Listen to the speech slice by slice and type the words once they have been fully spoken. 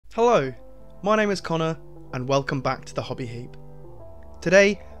Hello, my name is Connor and welcome back to the Hobby Heap.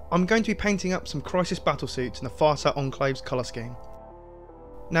 Today I'm going to be painting up some Crisis Battlesuits in the Farsight Enclaves colour scheme.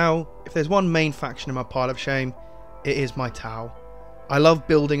 Now, if there's one main faction in my pile of shame, it is my T'au. I love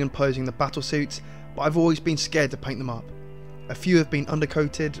building and posing the Battlesuits, but I've always been scared to paint them up. A few have been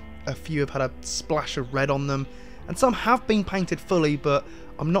undercoated, a few have had a splash of red on them, and some have been painted fully, but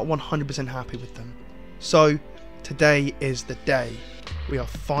I'm not 100% happy with them. So, today is the day. We are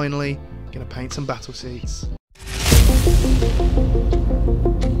finally going to paint some Battlesuits.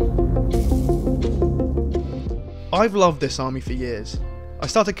 I've loved this army for years. I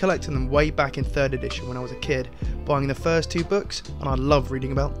started collecting them way back in 3rd edition when I was a kid, buying the first 2 books, and I love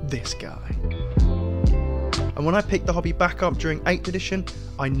reading about this guy. And when I picked the hobby back up during 8th edition,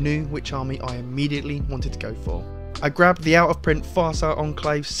 I knew which army I immediately wanted to go for. I grabbed the out-of-print Farsight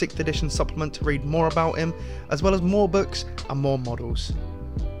Enclaves 6th edition supplement to read more about him, as well as more books and more models.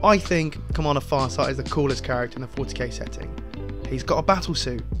 I think Commander Farsight is the coolest character in the 40k setting. He's got a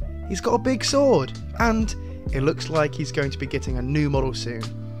battlesuit, he's got a big sword, and it looks like he's going to be getting a new model soon.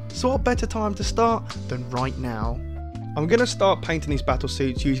 So what better time to start than right now? I'm going to start painting these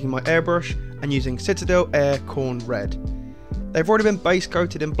battlesuits using my airbrush and using Citadel Air Corn Red. They've already been base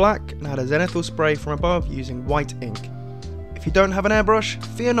coated in black and had a zenithal spray from above using white ink. If you don't have an airbrush,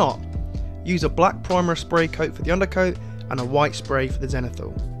 fear not. Use a black primer spray coat for the undercoat and a white spray for the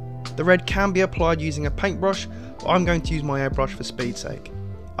zenithal. The red can be applied using a paintbrush, but I'm going to use my airbrush for speed's sake.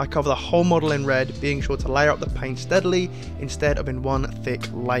 I cover the whole model in red, being sure to layer up the paint steadily instead of in one thick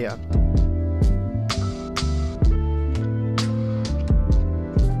layer.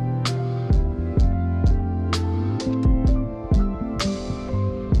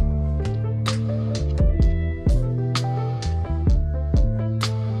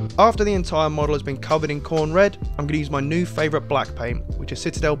 After the entire model has been covered in corn red, I'm going to use my new favourite black paint, which is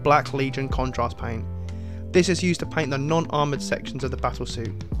Citadel Black Legion Contrast Paint. This is used to paint the non-armoured sections of the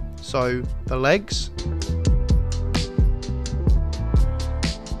battlesuit. So, the legs,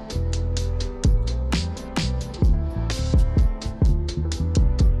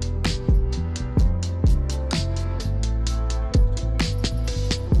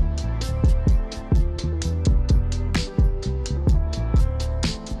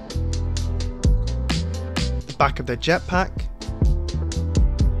 back of the jetpack,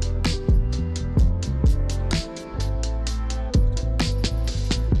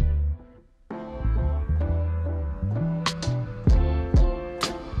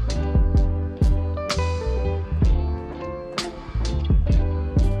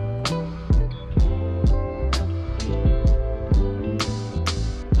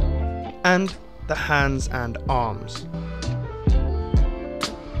 and the hands and arms.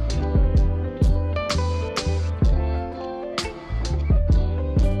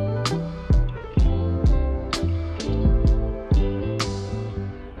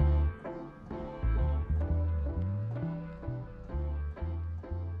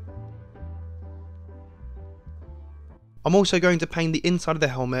 I'm also going to paint the inside of the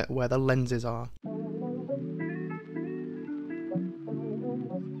helmet where the lenses are.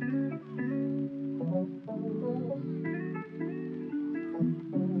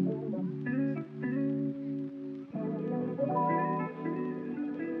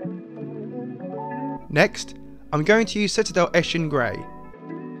 Next, I'm going to use Citadel Eshin Grey.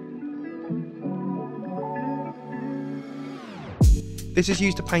 This is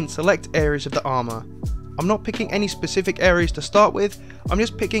used to paint select areas of the armour. I'm not picking any specific areas to start with, I'm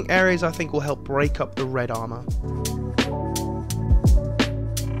just picking areas I think will help break up the red armour.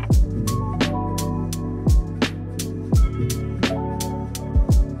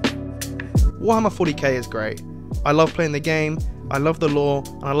 Warhammer 40k is great. I love playing the game, I love the lore,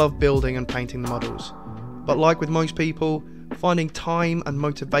 and I love building and painting the models. But like with most people, finding time and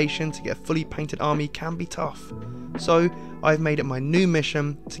motivation to get a fully painted army can be tough. So I've made it my new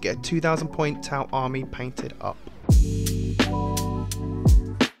mission to get a 2000 point T'au army painted up.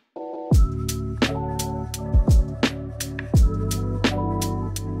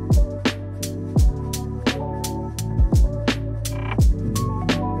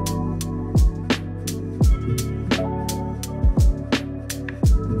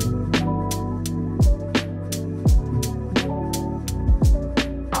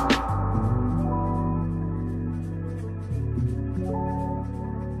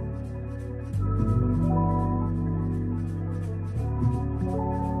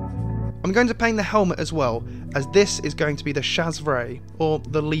 I'm going to paint the helmet as well, as this is going to be the Shazvray, or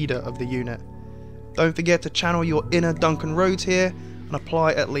the leader of the unit. Don't forget to channel your inner Duncan Rhodes here, and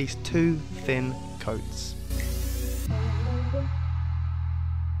apply at least 2 thin coats.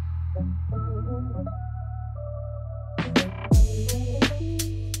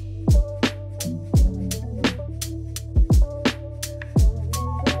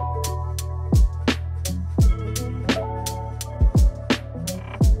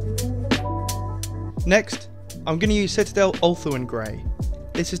 Next, I'm going to use Citadel Ulthuan Grey.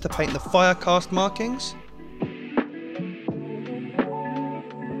 This is to paint the Firecast markings.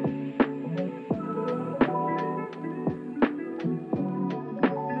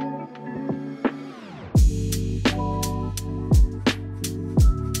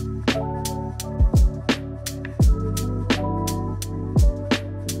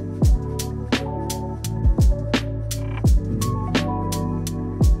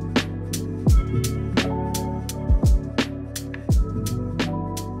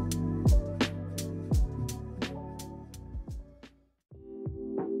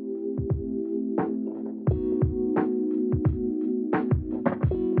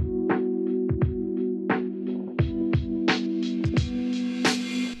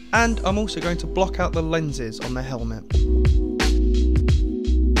 And I'm also going to block out the lenses on the helmet.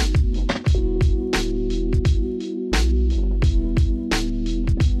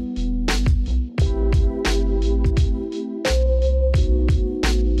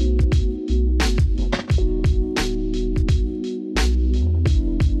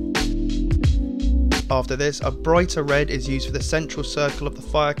 After this, a brighter red is used for the central circle of the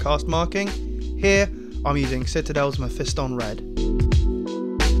Firecast marking. Here, I'm using Citadel's Mephiston Red.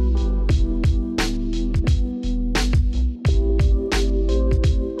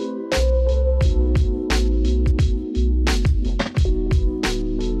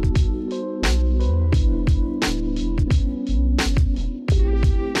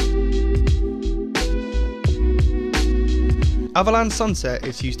 Avalan Sunset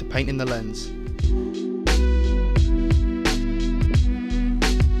is used to paint in the lens.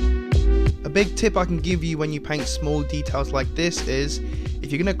 A big tip I can give you when you paint small details like this is,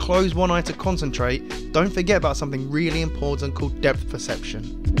 if you're going to close one eye to concentrate, don't forget about something really important called depth perception.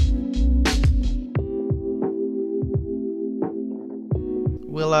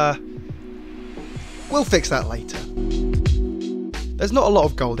 We'll fix that later. There's not a lot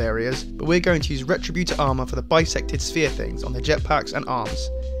of gold areas, but we're going to use Retributor armour for the bisected sphere things on the jetpacks and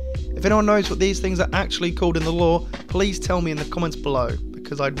arms. If anyone knows what these things are actually called in the lore, please tell me in the comments below,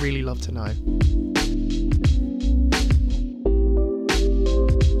 because I'd really love to know.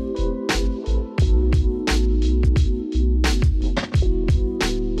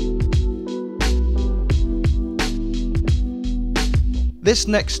 This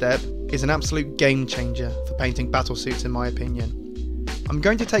next step is an absolute game changer for painting battlesuits in my opinion. I'm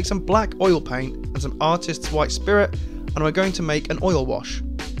going to take some black oil paint and some artist's white spirit, and we're going to make an oil wash.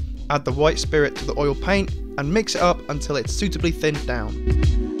 Add the white spirit to the oil paint and mix it up until it's suitably thinned down.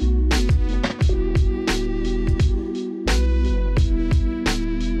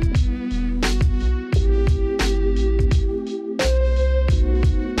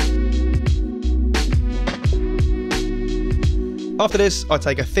 After this, I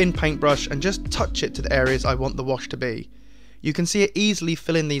take a thin paintbrush and just touch it to the areas I want the wash to be. You can see it easily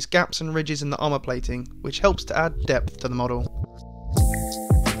fill in these gaps and ridges in the armour plating, which helps to add depth to the model.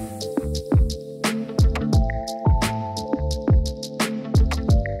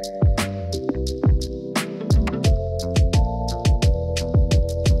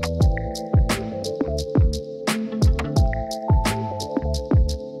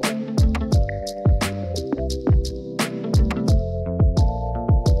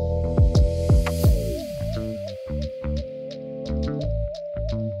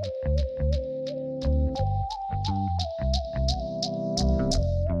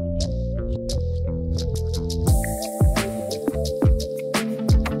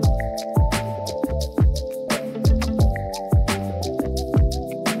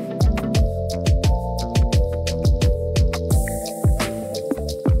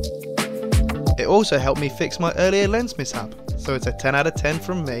 It also helped me fix my earlier lens mishap, so it's a 10 out of 10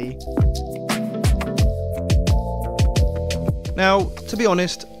 from me. Now, to be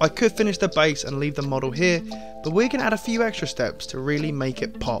honest, I could finish the base and leave the model here, but we're going to add a few extra steps to really make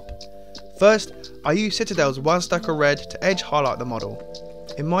it pop. First, I use Citadel's Wazdacker Red to edge highlight the model.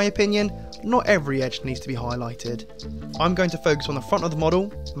 In my opinion, not every edge needs to be highlighted. I'm going to focus on the front of the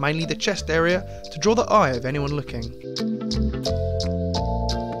model, mainly the chest area, to draw the eye of anyone looking.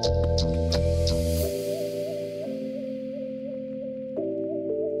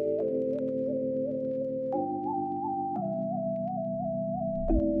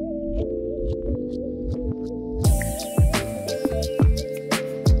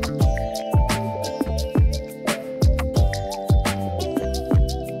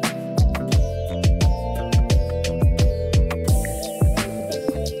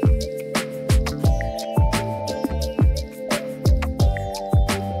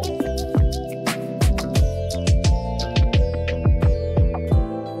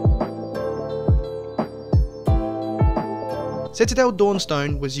 Citadel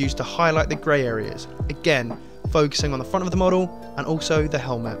Dawnstone was used to highlight the grey areas, again focusing on the front of the model and also the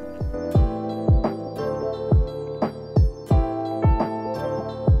helmet.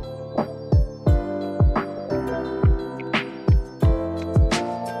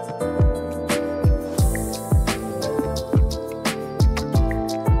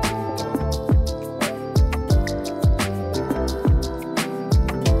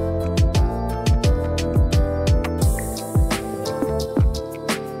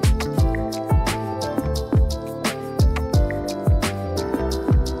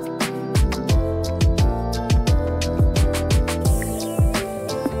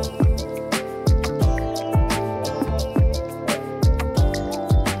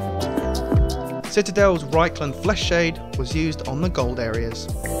 Citadel's Reichland Flesh Shade was used on the gold areas.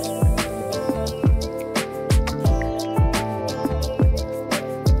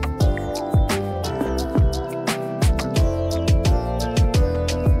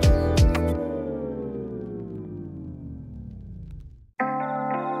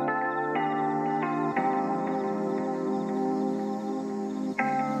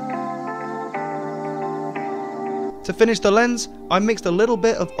 To finish the lens, I mixed a little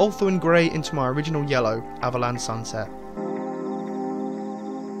bit of Ulthuan Grey into my original yellow, Avalan Sunset.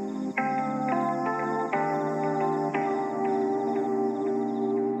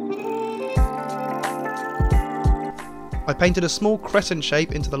 I painted a small crescent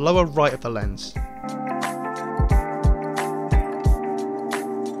shape into the lower right of the lens.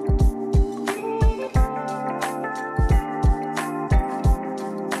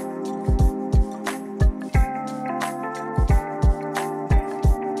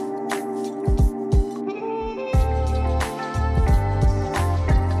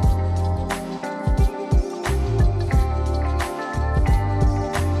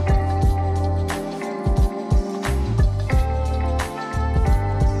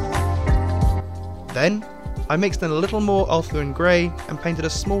 Then, I mixed in a little more Ulthuan Grey and painted a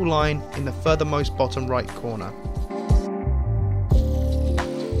small line in the furthermost bottom right corner.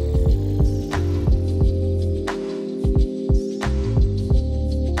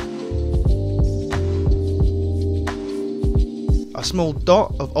 A small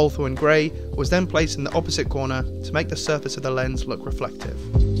dot of Ulthuan Grey was then placed in the opposite corner to make the surface of the lens look reflective.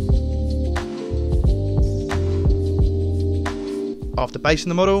 After basing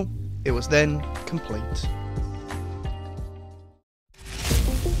the model, it was then complete.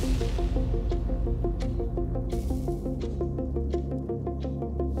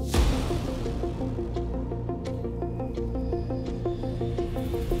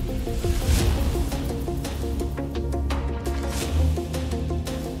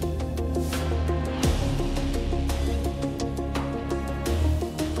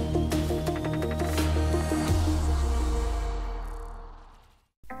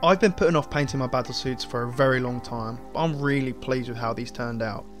 I've been putting off painting my Battlesuits for a very long time, but I'm really pleased with how these turned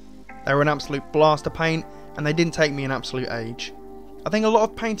out. They were an absolute blast to paint, and they didn't take me an absolute age. I think a lot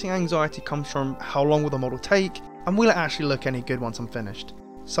of painting anxiety comes from how long will the model take, and will it actually look any good once I'm finished.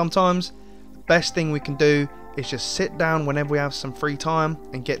 Sometimes, the best thing we can do is just sit down whenever we have some free time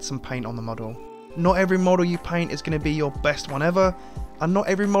and get some paint on the model. Not every model you paint is going to be your best one ever, and not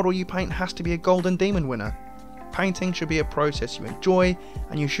every model you paint has to be a Golden Demon winner. Painting should be a process you enjoy,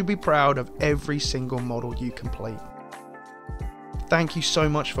 and you should be proud of every single model you complete. Thank you so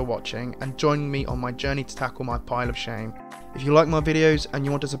much for watching and joining me on my journey to tackle my pile of shame. If you like my videos and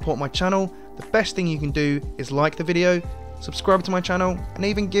you want to support my channel, the best thing you can do is like the video, subscribe to my channel, and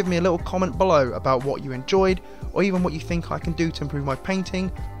even give me a little comment below about what you enjoyed, or even what you think I can do to improve my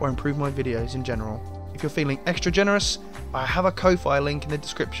painting or improve my videos in general. If you're feeling extra generous, I have a Ko-Fi link in the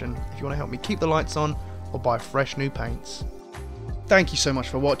description if you want to help me keep the lights on or buy fresh new paints. Thank you so much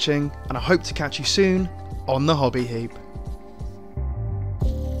for watching, and I hope to catch you soon on the Hobby Heap.